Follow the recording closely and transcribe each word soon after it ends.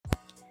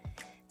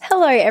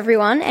Hello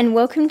everyone and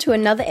welcome to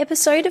another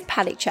episode of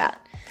Paddock Chat,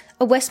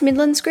 a West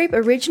Midlands Group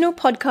original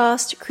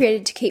podcast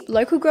created to keep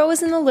local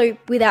growers in the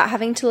loop without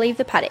having to leave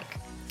the paddock.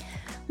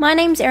 My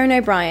name's Erin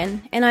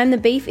O'Brien and I'm the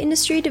Beef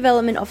Industry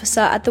Development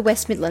Officer at the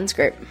West Midlands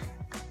Group.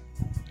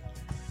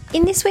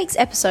 In this week's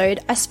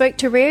episode, I spoke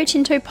to Rio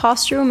Tinto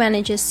Pastoral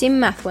Manager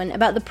Sim Mathwin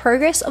about the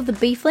progress of the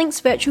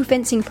BeefLinks virtual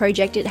fencing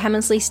project at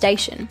Hamersley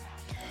Station.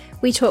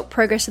 We talk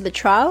progress of the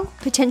trial,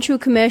 potential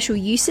commercial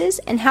uses,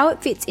 and how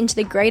it fits into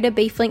the greater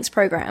BeefLinks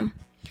program.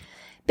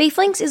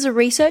 BeefLinks is a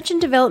research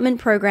and development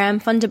program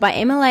funded by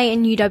MLA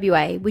and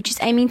UWA, which is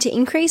aiming to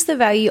increase the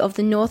value of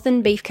the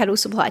northern beef cattle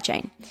supply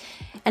chain,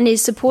 and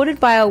is supported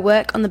by our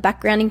work on the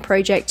backgrounding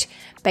project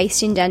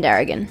based in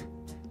Dandaragan.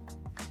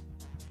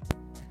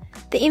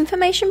 The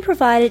information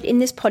provided in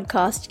this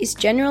podcast is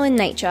general in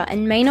nature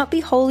and may not be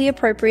wholly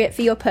appropriate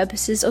for your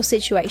purposes or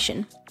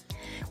situation.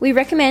 We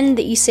recommend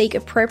that you seek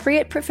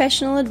appropriate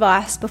professional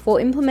advice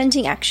before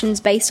implementing actions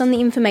based on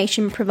the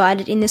information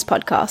provided in this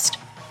podcast.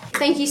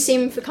 Thank you,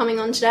 Sim, for coming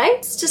on today.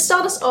 To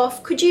start us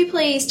off, could you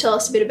please tell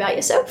us a bit about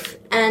yourself,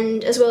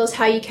 and as well as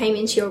how you came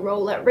into your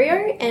role at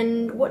Rio,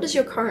 and what does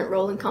your current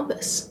role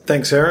encompass?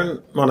 Thanks,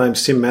 Erin. My name's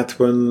Sim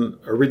Mathwin,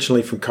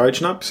 originally from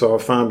Kojonup, so I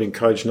farmed in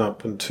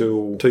Kojonup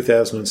until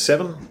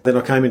 2007. Then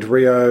I came into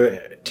Rio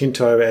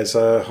Tinto as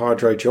a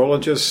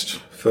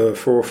hydrogeologist for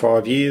 4 or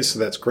 5 years, so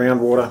that's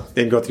groundwater.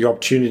 Then got the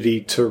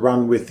opportunity to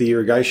run with the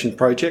irrigation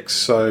projects.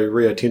 So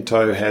Rio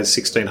Tinto has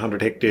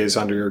 1,600 hectares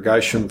under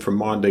irrigation from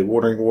mine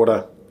dewatering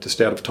water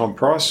just out of Tom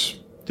Price.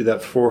 Did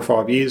that for 4 or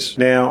 5 years.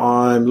 Now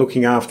I'm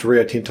looking after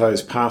Rio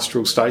Tinto's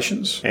pastoral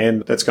stations,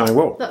 and that's going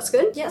well. That's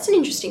good. Yeah, it's an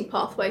interesting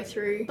pathway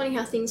through. Funny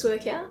how things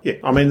work out. Yeah,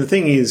 I mean, the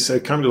thing is, a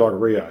company like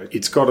Rio,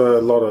 it's got a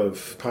lot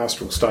of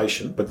pastoral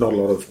station, but not a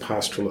lot of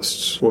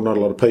pastoralists, or not a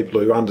lot of people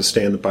who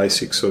understand the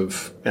basics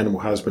of animal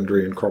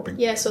husbandry and cropping.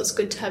 Yeah, so it's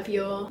good to have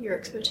your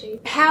expertise.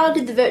 How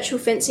did the virtual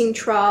fencing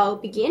trial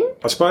begin?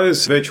 I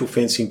suppose virtual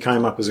fencing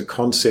came up as a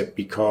concept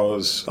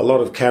because a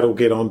lot of cattle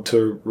get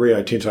onto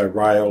Rio Tinto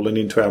rail and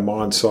into our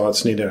mine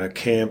sites and into our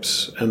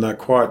camps, and they're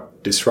quite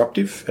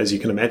disruptive, as you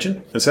can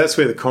imagine. And so that's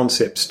where the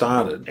concept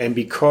started. And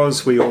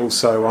because we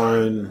also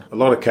own a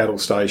lot of cattle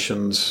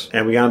stations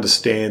and we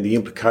understand the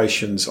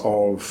implications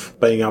of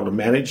being able to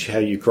manage how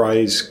you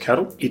graze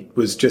cattle, it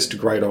was just a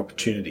great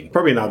opportunity.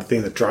 Probably another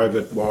thing that drove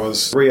it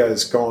was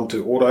Rio's gone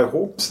to auto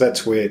haul. So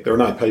that's where there are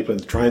no people in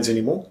the trains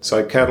anymore.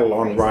 So cattle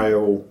on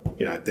rail,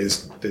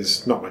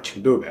 there's not much you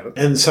can do about it.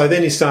 And so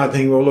then you start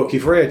thinking, well, look,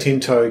 if Rio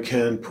Tinto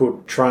can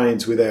put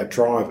trains without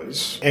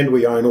drivers and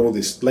we own all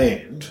this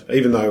land,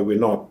 even though we're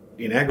not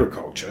in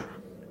agriculture,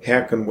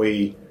 how can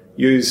we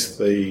use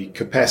the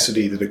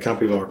capacity that a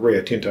company like Rio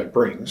Tinto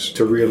brings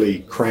to really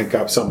crank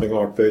up something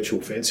like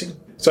virtual fencing?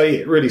 So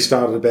yeah, it really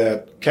started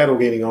about cattle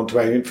getting onto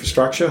our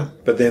infrastructure,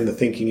 but then the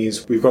thinking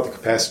is we've got the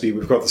capacity,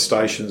 we've got the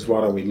stations,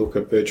 why don't we look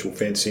at virtual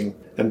fencing?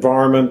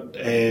 Environment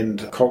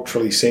and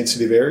culturally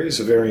sensitive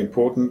areas are very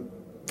important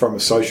from a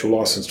social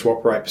licence to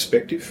operate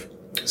perspective.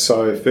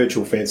 So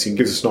virtual fencing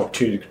gives us an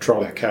opportunity to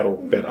control our cattle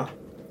better.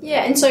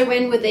 Yeah, and so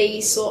when were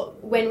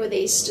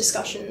these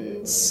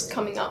discussions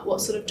coming up? What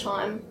sort of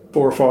time?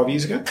 4 or 5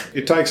 years ago.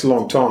 It takes a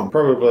long time.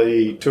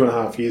 Probably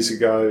 2.5 years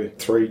ago,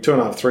 3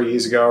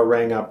 years ago, I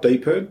rang up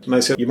DPIRD and they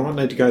said, you might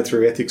need to go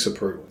through ethics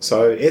approval.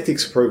 So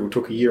ethics approval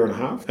took a year and a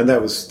half, and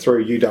that was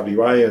through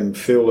UWA, and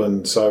Phil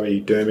and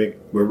Zoe Dermick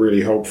were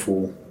really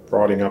helpful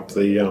writing up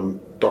the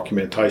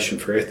documentation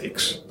for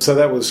ethics. So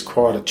that was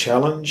quite a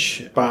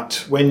challenge,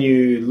 but when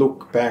you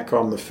look back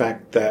on the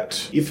fact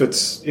that if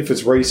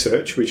it's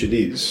research, which it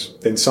is,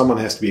 then someone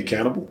has to be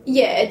accountable.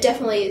 Yeah, it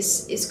definitely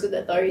is good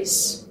that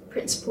those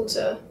principles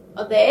are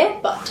there,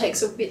 but it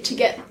takes a bit to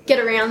get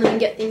around them and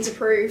get things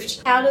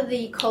approved. How do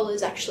the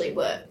collars actually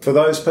work? For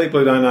those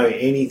people who don't know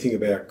anything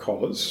about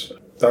collars,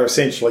 they're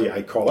essentially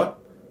a collar.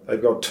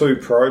 They've got 2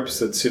 probes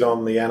that sit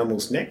on the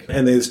animal's neck,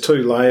 and there's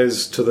 2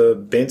 layers to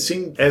the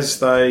fencing. As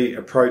they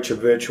approach a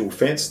virtual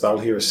fence, they'll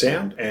hear a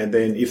sound, and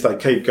then if they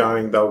keep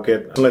going, they'll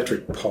get an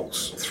electric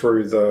pulse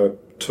through the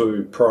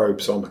 2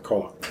 probes on the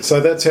collar. So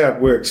that's how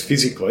it works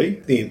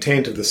physically. The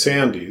intent of the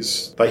sound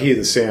is they hear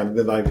the sound and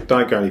then they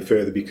don't go any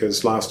further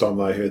because last time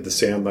they heard the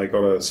sound, they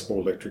got a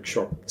small electric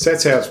shock. So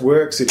that's how it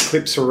works. It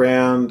clips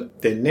around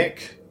their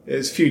neck.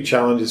 There's a few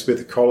challenges with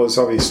the collars.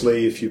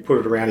 Obviously, if you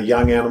put it around a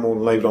young animal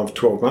and leave it on for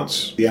 12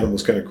 months, the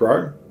animal's going to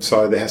grow.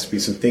 So there has to be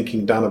some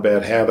thinking done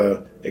about how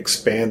to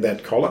expand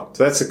that collar.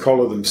 So that's the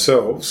collar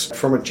themselves.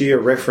 From a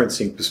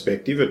georeferencing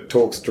perspective, it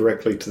talks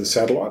directly to the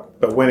satellite.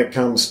 But when it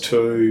comes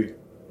to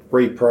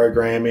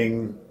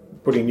reprogramming,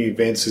 putting new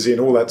fences in,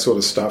 all that sort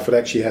of stuff, it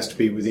actually has to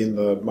be within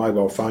the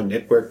mobile phone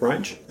network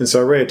range. And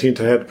so Rio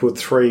Tinto had to put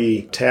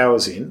 3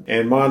 towers in.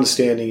 And my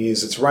understanding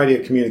is it's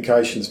radio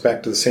communications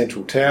back to the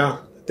central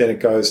tower. Then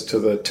it goes to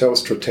the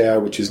Telstra tower,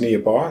 which is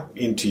nearby,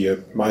 into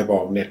your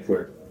mobile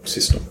network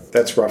system.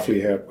 That's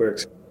roughly how it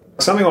works.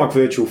 Something like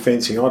virtual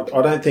fencing,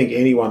 I don't think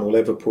anyone will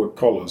ever put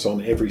collars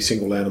on every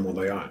single animal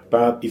they own.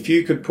 But if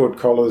you could put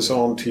collars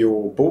onto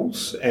your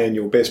bulls and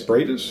your best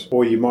breeders,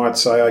 or you might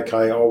say,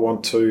 okay, I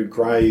want to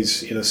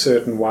graze in a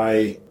certain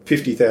way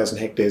 50,000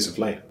 hectares of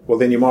land. Well,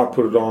 then you might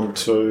put it on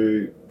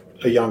to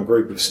a young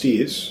group of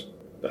steers,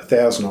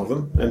 1,000 of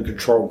them, and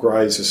control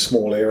graze a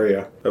small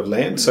area of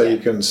land. So you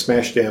can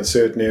smash down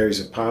certain areas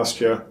of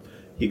pasture.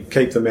 You can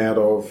keep them out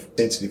of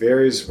sensitive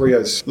areas.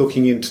 Rio's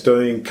looking into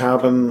doing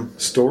carbon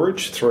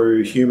storage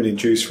through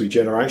human-induced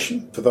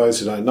regeneration. For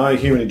those who don't know,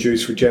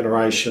 human-induced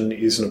regeneration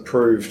is an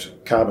approved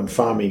carbon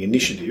farming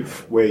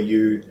initiative where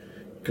you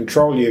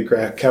control your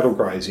cattle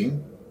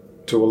grazing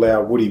to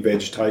allow woody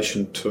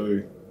vegetation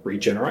to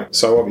regenerate.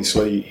 So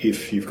obviously,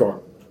 if you've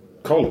got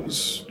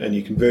collars and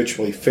you can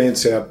virtually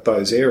fence out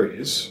those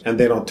areas, and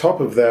then on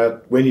top of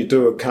that, when you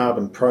do a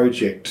carbon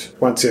project,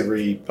 once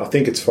every, I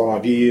think it's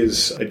 5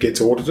 years, it gets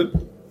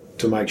audited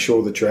to make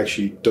sure that you're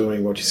actually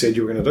doing what you said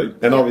you were going to do.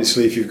 And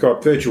obviously, if you've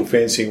got virtual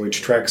fencing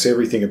which tracks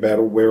everything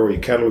about where all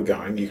your cattle are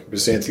going, you can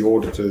present the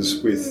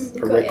auditors with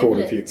a record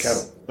of your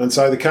cattle. And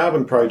so the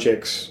carbon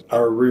projects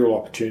are a real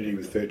opportunity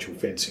with virtual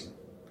fencing.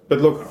 But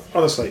look,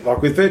 honestly,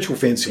 like with virtual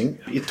fencing,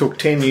 it took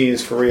 10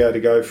 years for Rio to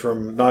go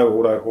from no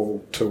auto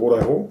haul to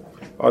auto haul.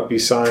 I'd be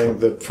saying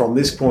that from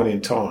this point in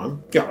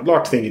time, I'd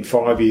like to think in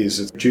 5 years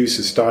the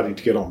producers starting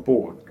to get on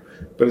board.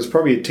 But it's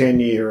probably a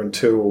 10-year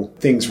until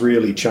things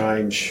really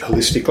change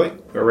holistically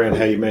around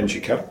how you manage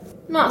your cattle.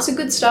 No, it's a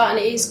good start, and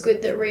it is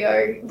good that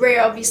Rio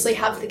obviously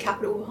have the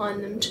capital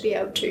behind them to be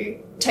able to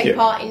take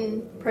part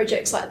in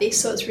projects like this,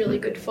 so it's really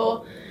good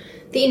for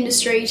the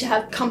industry to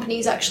have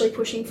companies actually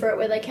pushing for it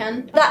where they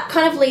can. That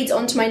kind of leads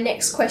on to my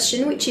next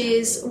question, which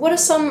is, what are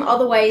some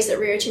other ways that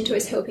Rio Tinto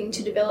is helping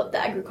to develop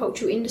the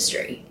agricultural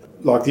industry?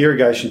 Like the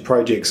irrigation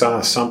projects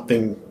are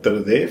something that are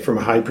there from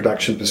a hay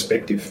production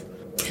perspective.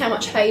 How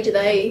much hay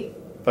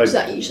does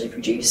that usually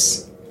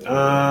produce?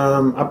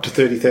 Up to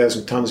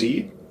 30,000 tonnes a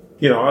year.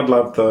 You know, I'd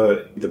love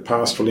the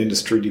pastoral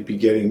industry to be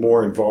getting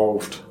more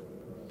involved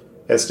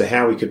as to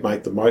how we could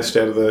make the most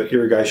out of the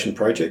irrigation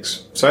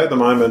projects. So at the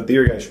moment, the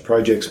irrigation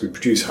projects, we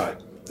produce hay,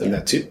 and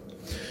that's it.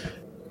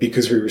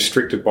 Because we're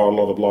restricted by a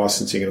lot of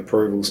licensing and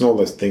approvals and all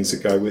those things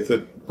that go with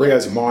it.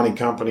 Rio's a mining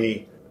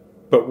company,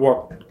 but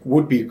what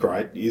would be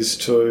great is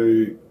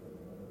to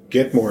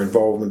get more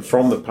involvement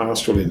from the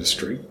pastoral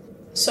industry.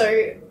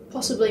 So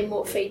possibly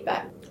more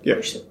feedback,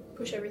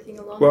 push everything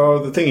along.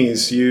 Well, the thing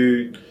is,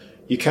 your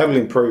cattle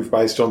improve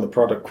based on the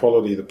product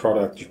quality of the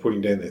product you're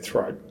putting down their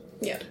throat.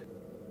 Yeah.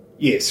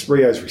 Yes,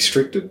 Rio's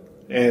restricted,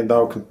 and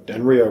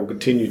Rio will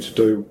continue to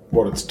do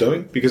what it's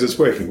doing because it's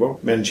working well,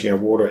 managing our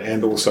water,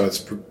 and also it's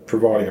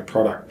providing a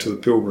product to the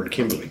Pilbara and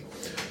Kimberley.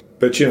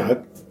 But,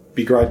 it'd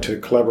be great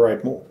to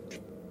collaborate more.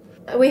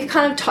 We've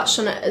kind of touched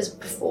on it as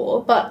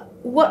before, but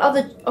what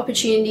other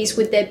opportunities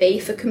would there be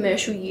for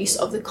commercial use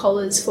of the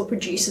collars for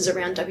producers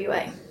around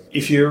WA?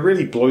 If you're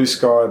really blue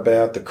sky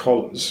about the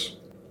collars,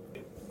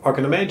 I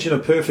can imagine a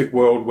perfect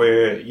world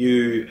where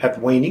you, at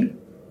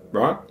weaning,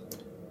 right,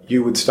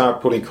 you would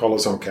start putting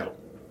collars on cattle,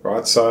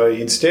 right? So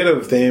instead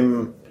of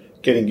them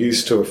getting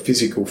used to a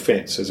physical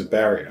fence as a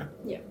barrier,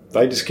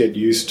 they just get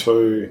used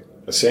to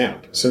a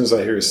sound. As soon as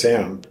they hear a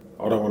sound,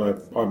 I'm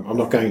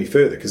not going any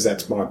further because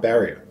that's my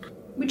barrier.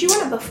 Would you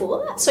want it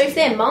before that? So if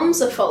their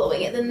mums are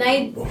following it, then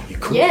they... Well, you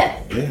could.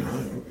 Yeah.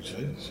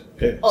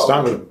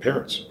 Start with the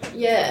parents.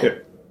 Yeah.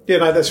 Yeah,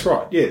 no, that's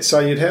right. Yeah, so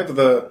you'd have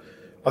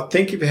I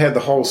think if you had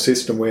the whole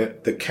system where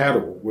the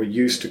cattle were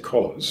used to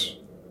collars,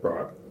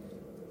 right,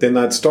 then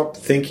they'd stop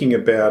thinking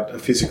about a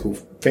physical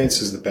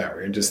fence as the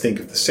barrier and just think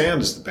of the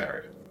sound as the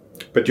barrier.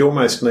 But you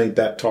almost need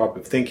that type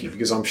of thinking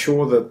because I'm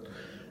sure that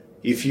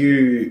if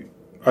you,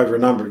 over a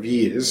number of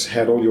years,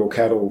 had all your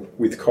cattle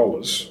with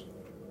collars,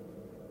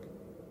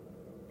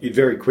 you'd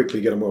very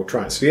quickly get them well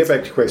trained. So to get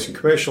back to your question,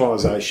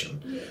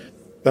 commercialisation,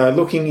 they're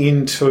looking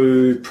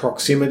into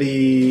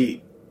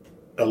proximity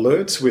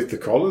alerts with the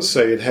collars.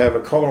 So you'd have a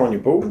collar on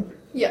your bull,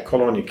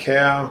 collar on your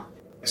cow.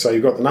 So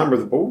you've got the number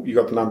of the bull, you've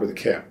got the number of the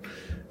cow.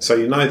 So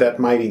you know that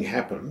mating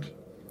happened.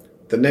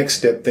 The next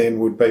step then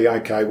would be,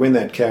 okay, when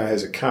that cow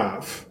has a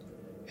calf,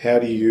 how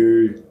do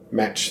you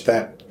match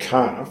that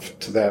calf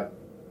to that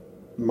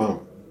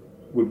mum?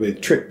 Would be the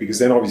trick, because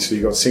then obviously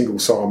you've got single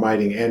sire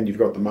mating and you've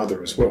got the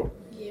mother as well.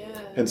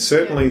 And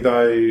certainly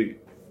you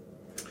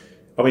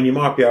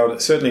might be able to,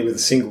 certainly with the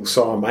single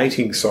sire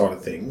mating side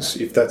of things,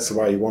 if that's the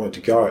way you want it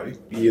to go,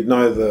 you'd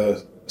know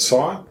the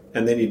sire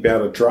and then you'd be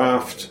able to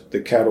draft the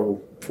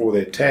cattle for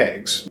their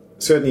tags.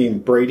 Certainly in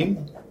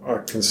breeding, I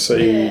can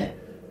see... Yeah,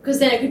 because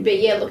then it could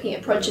be, looking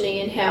at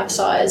progeny and how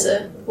sires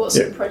are, what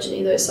sort of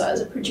progeny those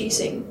sires are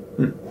producing.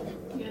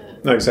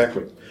 No,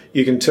 exactly.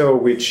 You can tell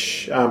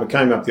which... it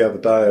came up the other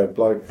day, a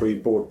bloke we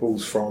bought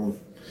bulls from.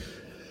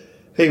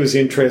 He was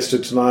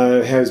interested to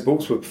know how his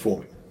bulls were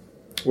performing.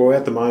 Well,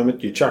 at the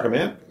moment, you chuck them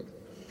out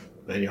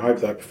and you hope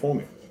they're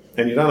performing.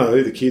 And you don't know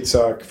who the kids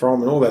are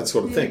from and all that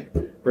sort of thing.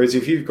 Whereas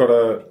if you've got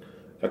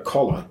a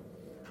collar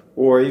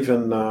or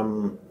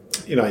even,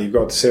 you've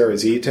got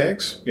Sarah's ear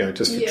tags,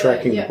 just for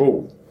tracking the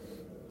bull,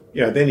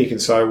 then you can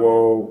say,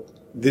 well,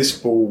 this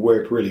bull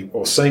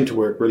seemed to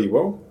work really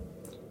well.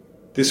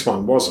 This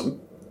one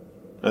wasn't.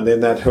 And then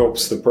that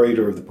helps the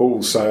breeder of the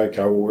bulls say, okay,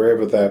 well,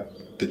 wherever the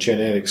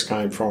genetics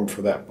came from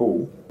for that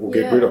bull, we'll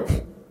get rid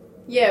of.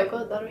 Yeah,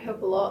 God, that'll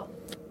help a lot.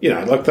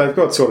 Like they've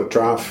got sort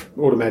of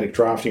automatic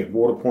drafting at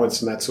water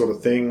points and that sort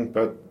of thing,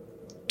 but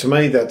to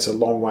me that's a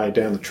long way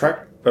down the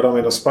track. But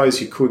I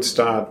suppose you could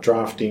start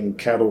drafting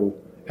cattle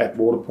at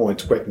water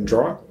points wet and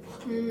dry.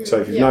 So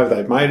if you know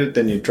they've made it,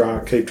 then you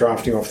keep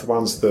drafting off the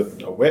ones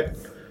that are wet.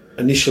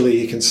 Initially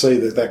you can see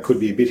that could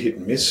be a bit hit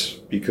and miss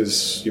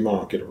because you might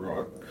not get it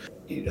right.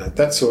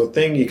 That sort of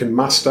thing you can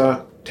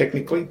muster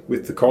technically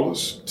with the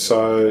collars.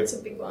 So that's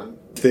a big one.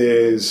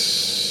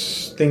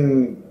 There's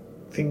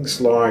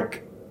things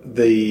like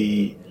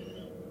and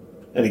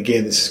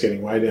again this is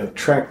getting way down the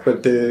track,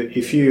 but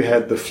if you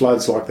had the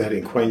floods like they had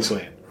in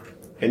Queensland,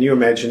 and you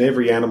imagine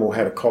every animal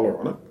had a collar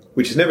on it,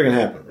 which is never going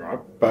to happen, right?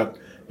 But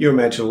you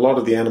imagine a lot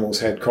of the animals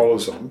had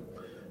collars on,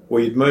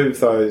 well, you'd move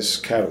those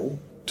cattle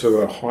to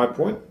a high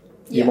point.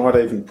 You might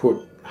even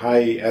put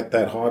hay at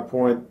that high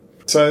point.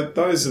 So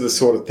those are the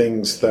sort of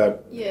things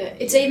that... Yeah,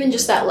 it's even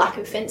just that lack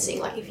of fencing.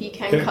 Like if you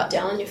can cut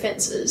down on your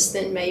fences,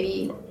 then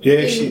maybe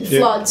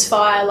floods,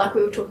 fire, like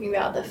we were talking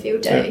about the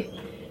field day,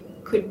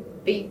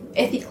 could be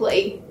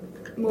ethically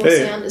more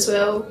sound as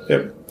well.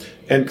 Yep.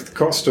 And the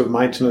cost of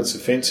maintenance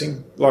of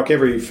fencing, like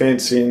every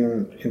fence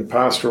in the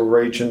pastoral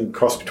region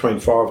costs between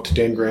 5 to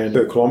 10 grand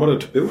per kilometre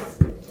to build.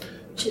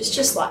 Which is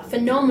just like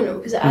phenomenal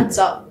because it adds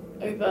up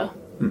over,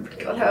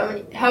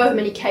 God, however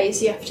many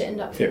Ks you have to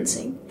end up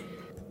fencing.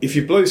 If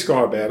you're blue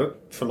sky about it,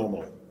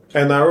 phenomenal.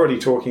 And they're already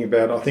talking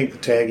about, I think the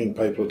tagging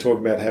people are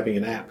talking about having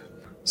an app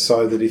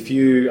so that if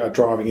you are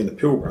driving in the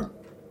Pilbara,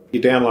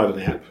 you download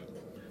an app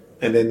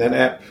and then that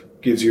app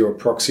gives you a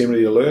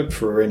proximity alert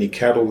for any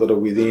cattle that are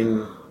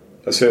within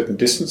a certain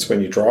distance when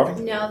you're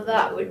driving. Now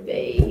that would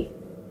be...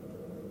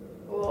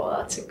 Oh,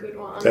 that's a good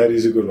one. That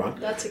is a good one.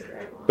 That's a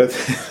great one. But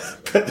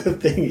the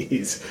thing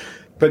is...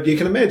 But you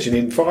can imagine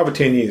in 5 or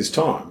 10 years'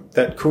 time,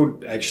 that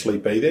could actually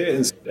be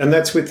there. And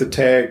that's with the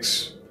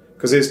tags...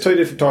 Because there's two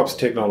different types of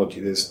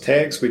technology. There's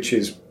tags, which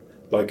is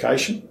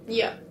location.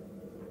 Yeah.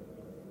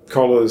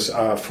 Collars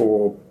are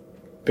for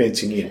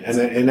fencing in. And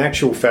in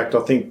actual fact,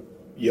 I think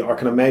I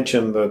can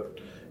imagine that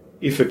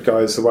if it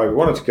goes the way we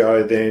want it to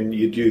go, then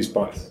you'd use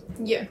both.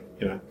 Yeah.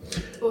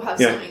 We'll have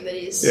something that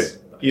is...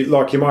 Yeah.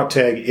 You might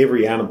tag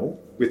every animal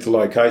with the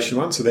location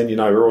one, so then you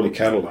know where all your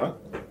cattle are.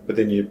 But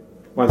then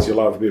once you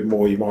love a bit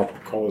more, you might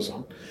put collars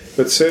on.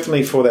 But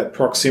certainly for that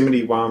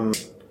proximity one,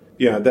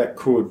 that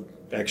could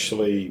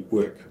actually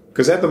work.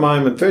 Because at the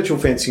moment, virtual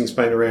fencing's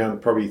been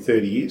around probably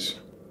 30 years,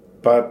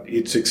 but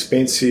it's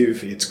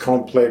expensive, it's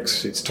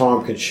complex, it's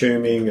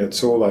time-consuming,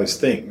 it's all those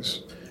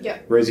things. Yeah.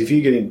 Whereas if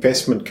you get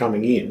investment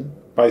coming in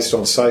based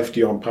on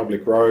safety on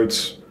public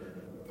roads,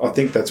 I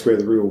think that's where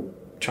the real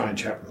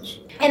change happens.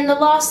 And the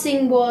last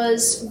thing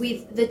was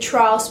with the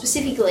trial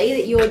specifically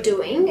that you're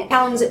doing,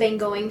 how long has it been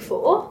going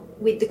for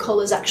with the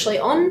collars actually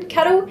on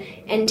cattle,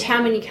 and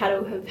how many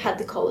cattle have had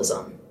the collars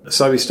on?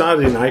 So we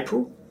started in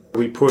April.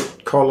 We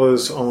put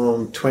collars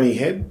on 20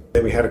 head,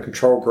 then we had a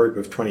control group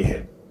of 20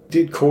 head.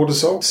 Did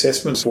cortisol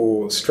assessments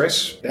for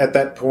stress. At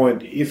that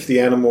point, if the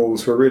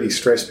animals were really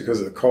stressed because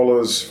of the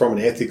collars, from an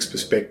ethics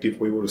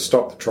perspective, we would have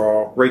stopped the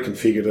trial,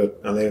 reconfigured it,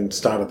 and then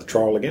started the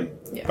trial again.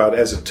 Yeah. But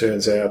as it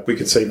turns out, we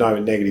could see no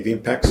negative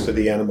impacts to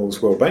the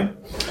animals' well-being.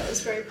 That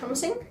was very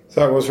promising.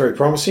 So it was very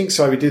promising.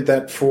 So we did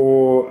that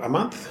for a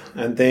month,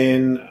 and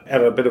then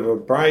at a bit of a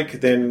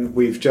break, then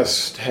we've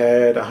just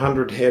had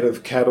 100 head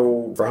of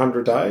cattle for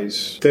 100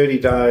 days. 30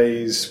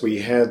 days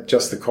we had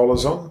just the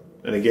collars on.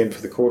 And again,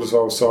 for the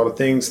cortisol side of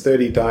things,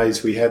 30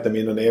 days we had them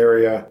in an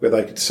area where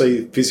they could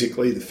see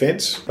physically the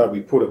fence, but we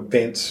put a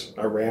fence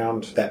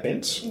around that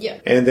fence. Yeah.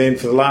 And then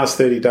for the last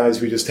 30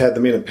 days, we just had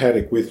them in a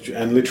paddock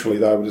and literally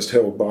they were just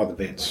held by the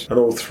fence. And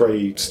all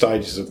 3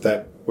 stages of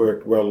that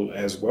worked well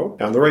as well.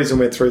 And the reason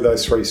we went through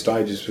those 3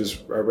 stages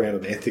was around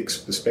an ethics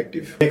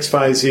perspective. Next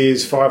phase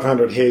is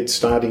 500 head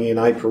starting in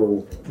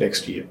April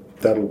next year.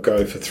 That'll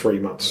go for 3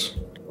 months.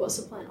 What's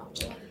the plan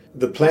after that?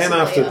 The plan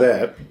after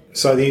that,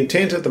 so the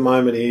intent at the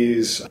moment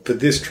is for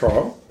this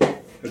trial,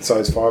 it's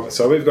those 5.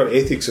 So we've got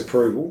ethics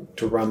approval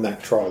to run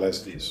that trial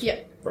as it is.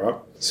 Yeah. Right?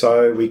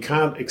 So we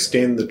can't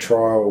extend the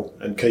trial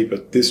and keep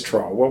it this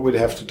trial. What we'd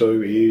have to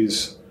do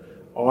is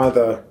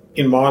either,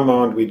 in my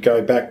mind, we'd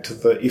go back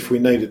to if we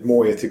needed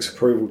more ethics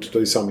approval to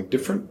do something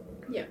different.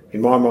 Yeah.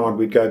 In my mind,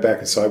 we'd go back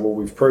and say, well,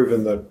 we've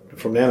proven that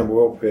from an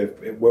animal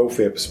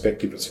welfare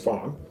perspective, it's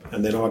fine.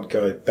 And then I'd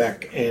go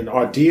back and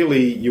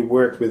ideally you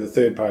work with a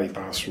third-party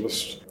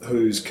pastoralist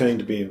who's keen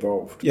to be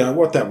involved.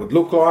 What that would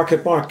look like,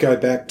 it might go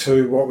back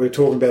to what we were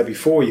talking about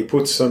before. You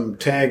put some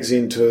tags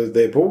into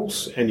their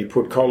bulls and you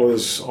put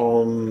collars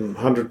on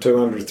 100,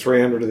 200,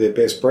 300 of their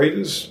best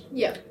breeders.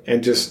 Yeah.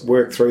 And just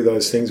work through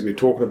those things we're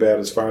talking about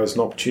as far as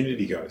an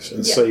opportunity goes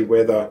and see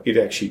whether it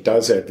actually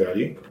does add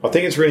value. I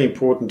think it's really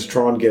important to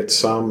try and get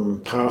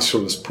some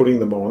pastoralists putting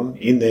them on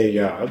in their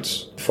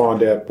yards,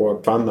 find out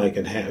what fun they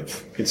can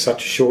have in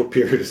such a short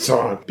period of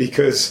time,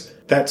 because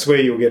that's where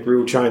you'll get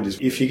real changes.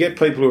 If you get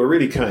people who are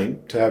really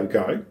keen to have a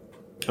go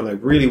and they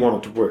really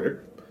want it to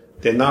work,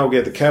 then they'll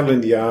get the cattle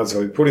in the yards,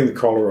 they'll be putting the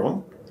collar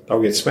on,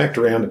 they'll get smacked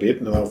around a bit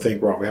and they'll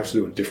think, right, we have to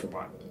do it a different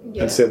way.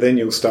 Yeah. And so then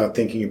you'll start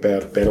thinking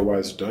about better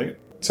ways of doing it.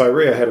 So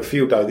Rio had a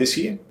field day this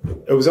year.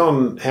 It was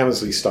on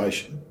Hammersley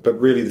Station, but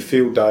really the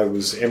field day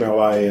was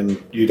MLA and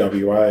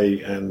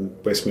UWA and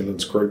West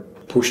Midlands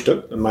Group pushed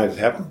it and made it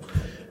happen.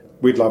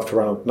 We'd love to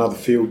run another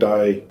field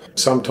day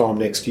sometime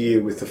next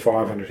year with the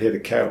 500 head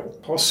of cattle,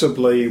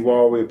 possibly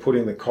while we're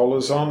putting the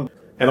collars on.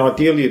 And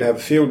ideally you'd have a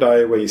field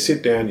day where you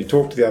sit down, you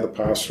talk to the other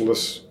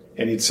pastoralists,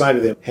 and you'd say to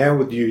them, how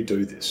would you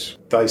do this?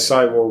 They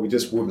say, well, we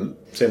just wouldn't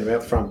send them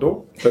out the front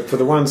door. But for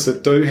the ones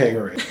that do hang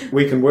around,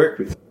 we can work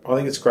with. I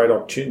think it's a great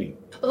opportunity.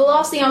 Well, the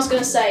last thing I was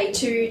going to say,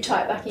 to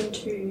tie it back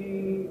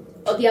into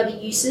the other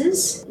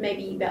uses,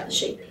 maybe about the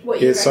sheep.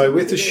 So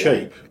with the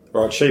sheep,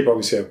 right, sheep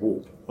obviously have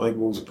wool. I think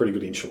wool's a pretty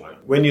good insulator.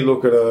 When you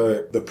look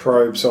at the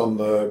probes on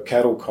the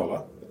cattle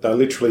collar, they're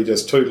literally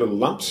just two little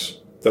lumps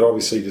that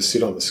obviously just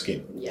sit on the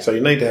skin. Yep. So you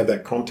need to have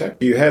that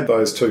contact. You had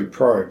those two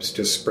probes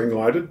just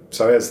spring-loaded,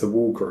 so as the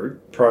wool grew,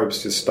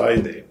 probes just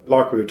stayed there.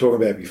 Like we were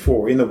talking about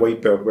before, in the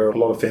wheat belt where a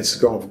lot of fences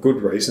go on for good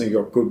reason,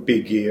 you've got good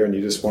big gear and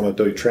you just want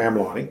to do tram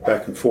lining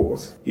back and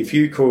forth. If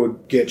you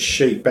could get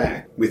sheep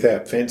back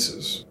without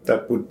fences,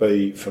 that would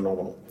be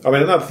phenomenal. I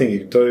mean, another thing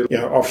you could do,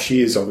 off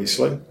shears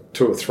obviously,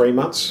 2 or 3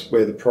 months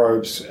where the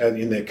probes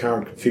in their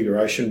current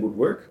configuration would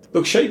work.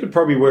 Look, sheep would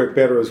probably work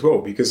better as well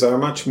because they're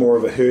much more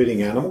of a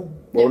herding animal.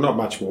 Well, not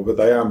much more, but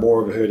they are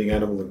more of a herding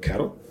animal than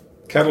cattle.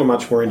 Cattle are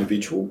much more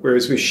individual,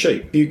 whereas with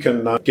sheep, you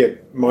can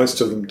get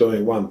most of them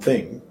doing one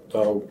thing.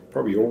 They'll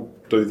probably all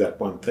do that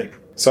one thing.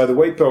 So the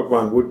wheat belt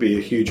one would be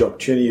a huge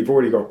opportunity. You've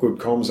already got good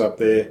comms up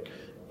there.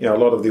 A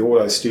lot of the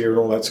auto steer and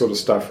all that sort of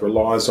stuff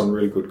relies on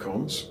really good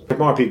comms. It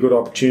might be a good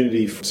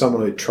opportunity for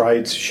someone who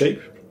trades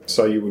sheep.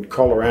 So you would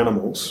collar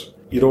animals.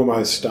 You'd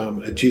almost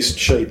adjust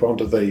sheep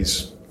onto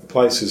these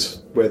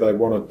places where they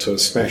wanted to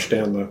smash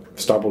down the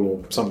stubble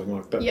or something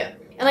like that. Yeah.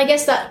 And I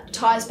guess that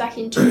ties back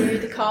into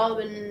the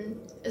carbon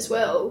as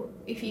well.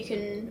 If you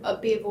can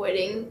be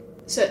avoiding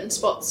certain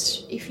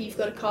spots if you've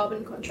got a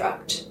carbon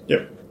contract.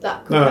 Yep.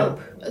 That could help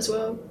as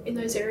well in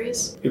those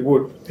areas. It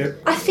would, yep.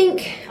 I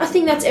think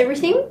that's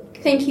everything.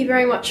 Thank you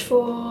very much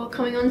for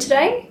coming on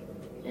today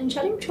and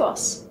chatting to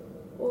us.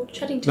 Or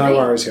chatting to me. No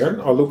worries,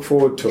 Erin. I look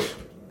forward to it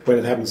when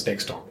it happens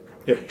next time.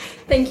 Yep.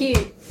 Thank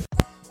you.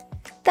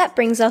 That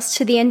brings us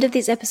to the end of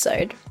this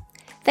episode.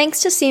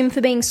 Thanks to Sim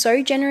for being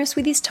so generous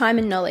with his time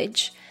and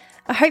knowledge.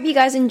 I hope you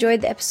guys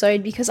enjoyed the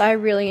episode because I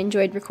really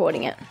enjoyed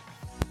recording it.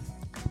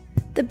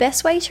 The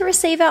best way to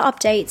receive our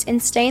updates and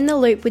stay in the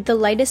loop with the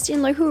latest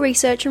in local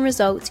research and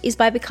results is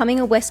by becoming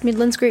a West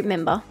Midlands Group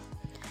member.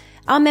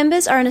 Our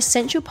members are an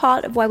essential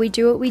part of why we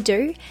do what we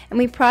do, and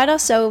we pride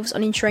ourselves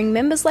on ensuring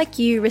members like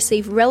you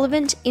receive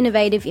relevant,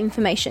 innovative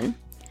information.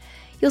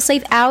 You'll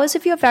save hours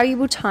of your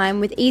valuable time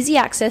with easy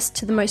access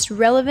to the most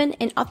relevant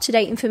and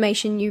up-to-date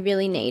information you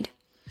really need.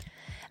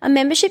 A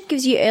membership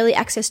gives you early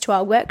access to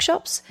our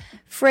workshops,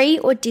 free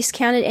or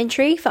discounted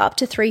entry for up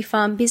to 3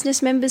 farm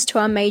business members to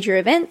our major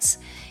events,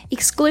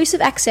 exclusive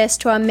access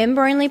to our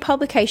member-only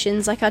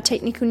publications like our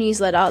technical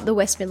newsletter, the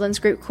West Midlands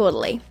Group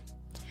Quarterly.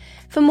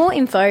 For more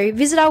info,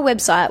 visit our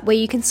website where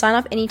you can sign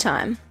up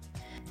anytime.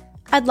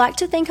 I'd like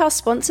to thank our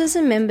sponsors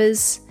and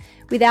members,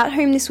 without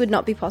whom this would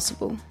not be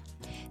possible.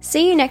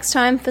 See you next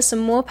time for some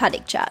more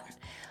paddock chat.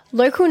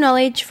 Local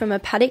knowledge from a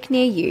paddock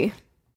near you.